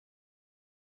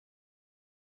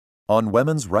On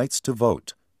Women's Rights to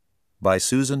Vote by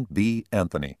Susan B.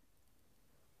 Anthony.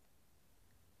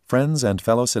 Friends and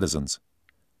fellow citizens,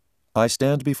 I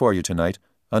stand before you tonight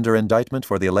under indictment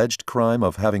for the alleged crime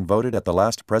of having voted at the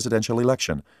last presidential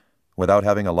election without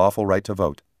having a lawful right to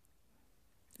vote.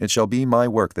 It shall be my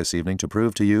work this evening to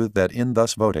prove to you that in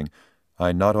thus voting,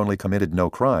 I not only committed no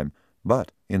crime,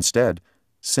 but, instead,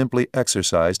 simply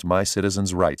exercised my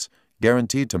citizens' rights,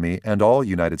 guaranteed to me and all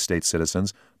United States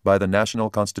citizens by the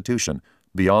national Constitution,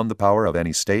 beyond the power of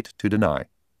any state to deny.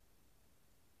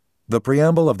 The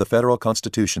preamble of the Federal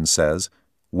Constitution says,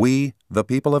 "We, the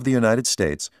people of the United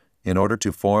States, in order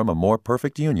to form a more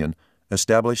perfect union,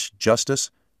 establish justice,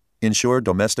 ensure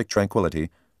domestic tranquility,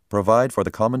 provide for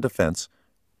the common defense,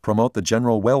 promote the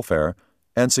general welfare,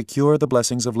 and secure the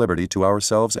blessings of liberty to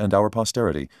ourselves and our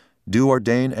posterity, do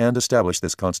ordain and establish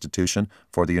this Constitution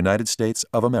for the United States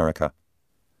of America."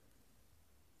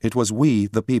 It was we,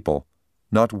 the people,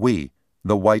 not we,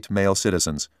 the white male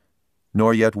citizens,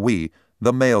 nor yet we,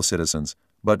 the male citizens,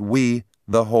 but we,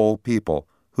 the whole people,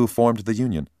 who formed the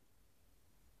Union.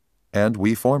 And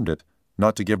we formed it,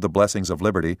 not to give the blessings of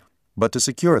liberty, but to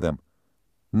secure them,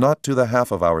 not to the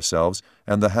half of ourselves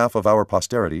and the half of our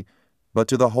posterity, but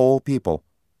to the whole people,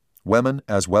 women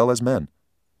as well as men.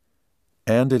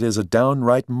 And it is a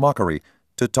downright mockery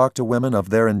to talk to women of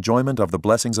their enjoyment of the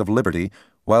blessings of liberty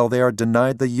while they are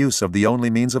denied the use of the only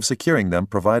means of securing them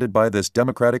provided by this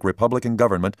democratic Republican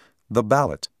government, the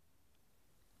ballot.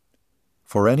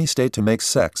 For any state to make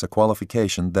sex a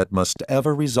qualification that must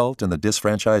ever result in the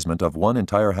disfranchisement of one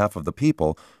entire half of the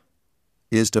people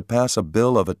is to pass a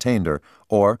bill of attainder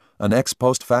or an ex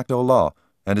post facto law,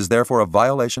 and is therefore a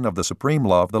violation of the supreme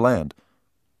law of the land.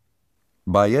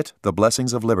 By it, the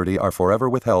blessings of liberty are forever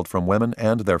withheld from women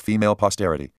and their female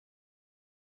posterity.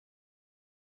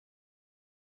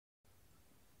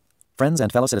 Friends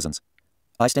and fellow citizens,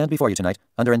 I stand before you tonight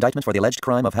under indictment for the alleged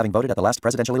crime of having voted at the last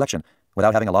presidential election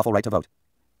without having a lawful right to vote.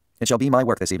 It shall be my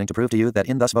work this evening to prove to you that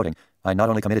in thus voting, I not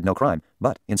only committed no crime,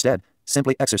 but, instead,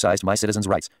 simply exercised my citizens'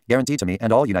 rights, guaranteed to me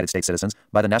and all United States citizens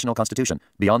by the national Constitution,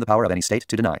 beyond the power of any state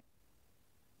to deny.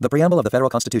 The preamble of the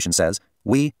Federal Constitution says,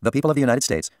 "We, the people of the United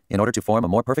States, in order to form a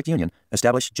more perfect union,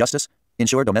 establish justice,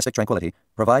 ensure domestic tranquility,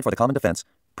 provide for the common defense,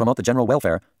 promote the general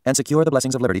welfare, and secure the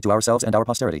blessings of liberty to ourselves and our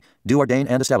posterity, do ordain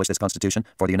and establish this Constitution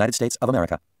for the United States of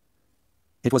America."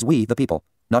 It was we, the people,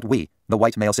 not we, the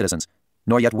white male citizens,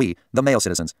 nor yet we, the male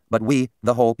citizens, but we,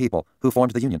 the whole people, who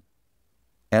formed the Union.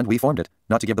 And we formed it,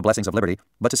 not to give the blessings of liberty,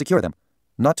 but to secure them,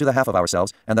 not to the half of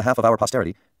ourselves and the half of our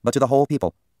posterity, but to the whole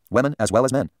people, women as well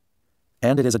as men.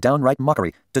 And it is a downright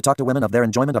mockery to talk to women of their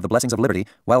enjoyment of the blessings of liberty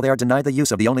while they are denied the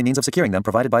use of the only means of securing them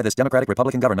provided by this democratic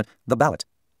Republican government, the ballot.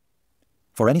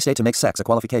 For any state to make sex a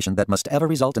qualification that must ever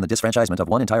result in the disfranchisement of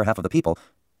one entire half of the people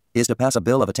is to pass a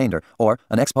bill of attainder or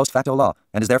an ex post facto law,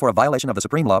 and is therefore a violation of the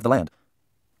supreme law of the land.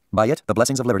 By it, the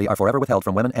blessings of liberty are forever withheld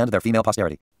from women and their female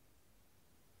posterity.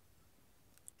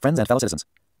 Friends and fellow citizens,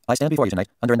 I stand before you tonight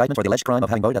under indictment for the alleged crime of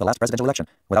having voted at the last presidential election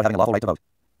without having a lawful right to vote.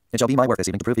 It shall be my work this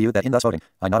evening to prove to you that in thus voting,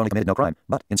 I not only committed no crime,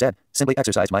 but, instead, simply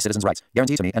exercised my citizens' rights,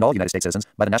 guaranteed to me and all United States citizens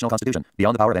by the national Constitution,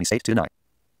 beyond the power of any state to deny.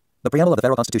 The preamble of the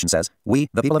Federal Constitution says, "We,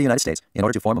 the people of the United States, in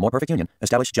order to form a more perfect union,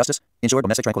 establish justice, ensure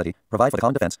domestic tranquility, provide for the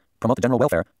common defense, promote the general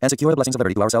welfare, and secure the blessings of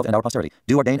liberty to ourselves and our posterity,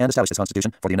 do ordain and establish this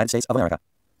Constitution for the United States of America."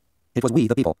 It was we,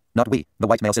 the people, not we, the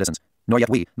white male citizens, nor yet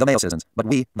we, the male citizens, but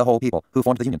we, the whole people, who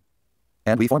formed the Union.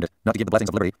 And we formed it, not to give the blessings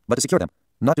of liberty, but to secure them,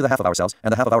 not to the half of ourselves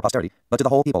and the half of our posterity, but to the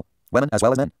whole people, women as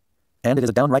well as men. And it is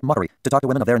a downright mockery to talk to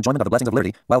women of their enjoyment of the blessings of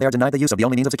liberty while they are denied the use of the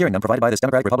only means of securing them provided by this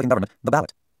democratic Republican government, the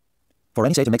ballot. For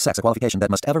any state to make sex a qualification that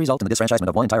must ever result in the disfranchisement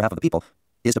of one entire half of the people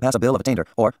is to pass a bill of attainder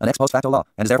or an ex post facto law,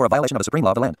 and is therefore a violation of the supreme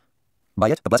law of the land. By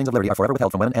it, the blessings of liberty are forever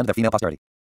withheld from women and their female posterity.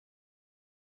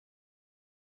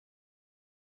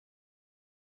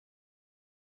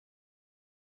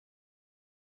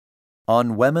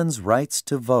 On Women's Rights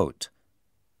to Vote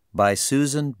by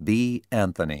Susan B.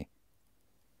 Anthony.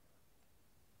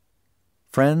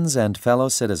 Friends and fellow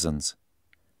citizens,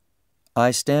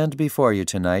 I stand before you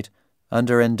tonight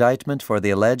under indictment for the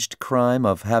alleged crime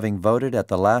of having voted at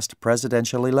the last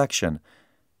presidential election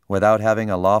without having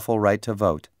a lawful right to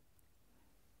vote.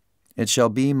 It shall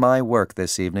be my work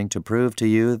this evening to prove to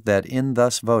you that in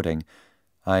thus voting,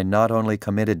 I not only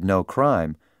committed no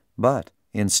crime, but,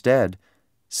 instead,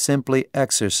 simply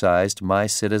exercised my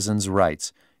citizens'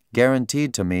 rights,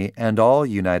 guaranteed to me and all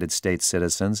United States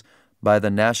citizens by the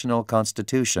national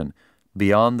Constitution,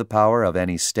 beyond the power of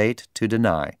any state to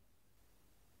deny.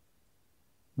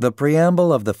 The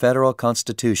preamble of the Federal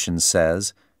Constitution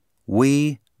says,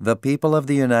 "We, the people of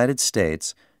the United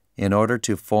States, in order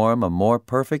to form a more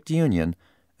perfect union,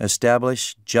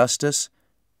 establish justice,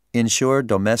 ensure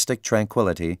domestic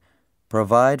tranquility,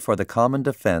 provide for the common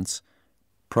defense,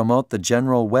 promote the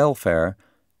general welfare,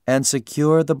 and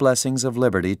secure the blessings of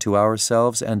liberty to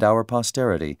ourselves and our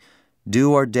posterity,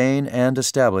 do ordain and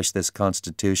establish this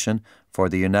Constitution for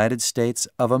the United States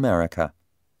of America.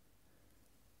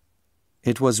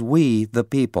 It was we, the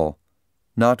people,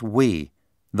 not we,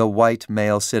 the white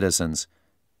male citizens,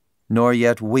 nor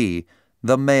yet we,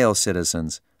 the male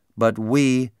citizens, but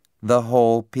we, the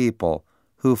whole people,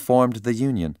 who formed the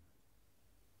Union.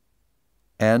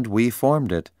 And we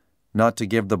formed it, not to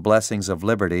give the blessings of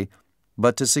liberty,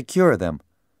 but to secure them,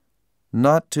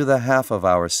 not to the half of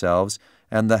ourselves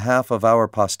and the half of our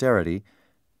posterity,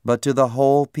 but to the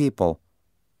whole people,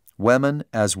 women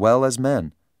as well as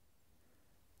men.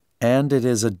 And it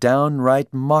is a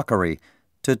downright mockery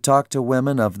to talk to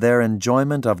women of their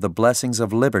enjoyment of the blessings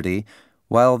of liberty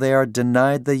while they are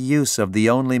denied the use of the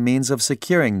only means of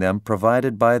securing them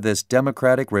provided by this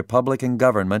democratic Republican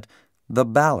government, the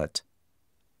ballot.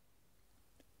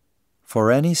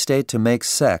 For any state to make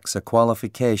sex a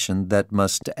qualification that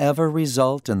must ever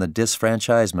result in the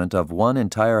disfranchisement of one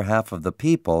entire half of the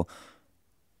people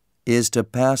is to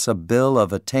pass a bill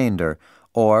of attainder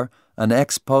or an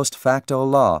ex post facto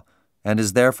law, and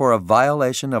is therefore a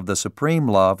violation of the supreme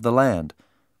law of the land.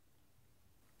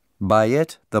 By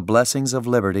it, the blessings of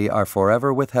liberty are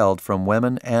forever withheld from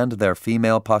women and their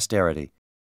female posterity.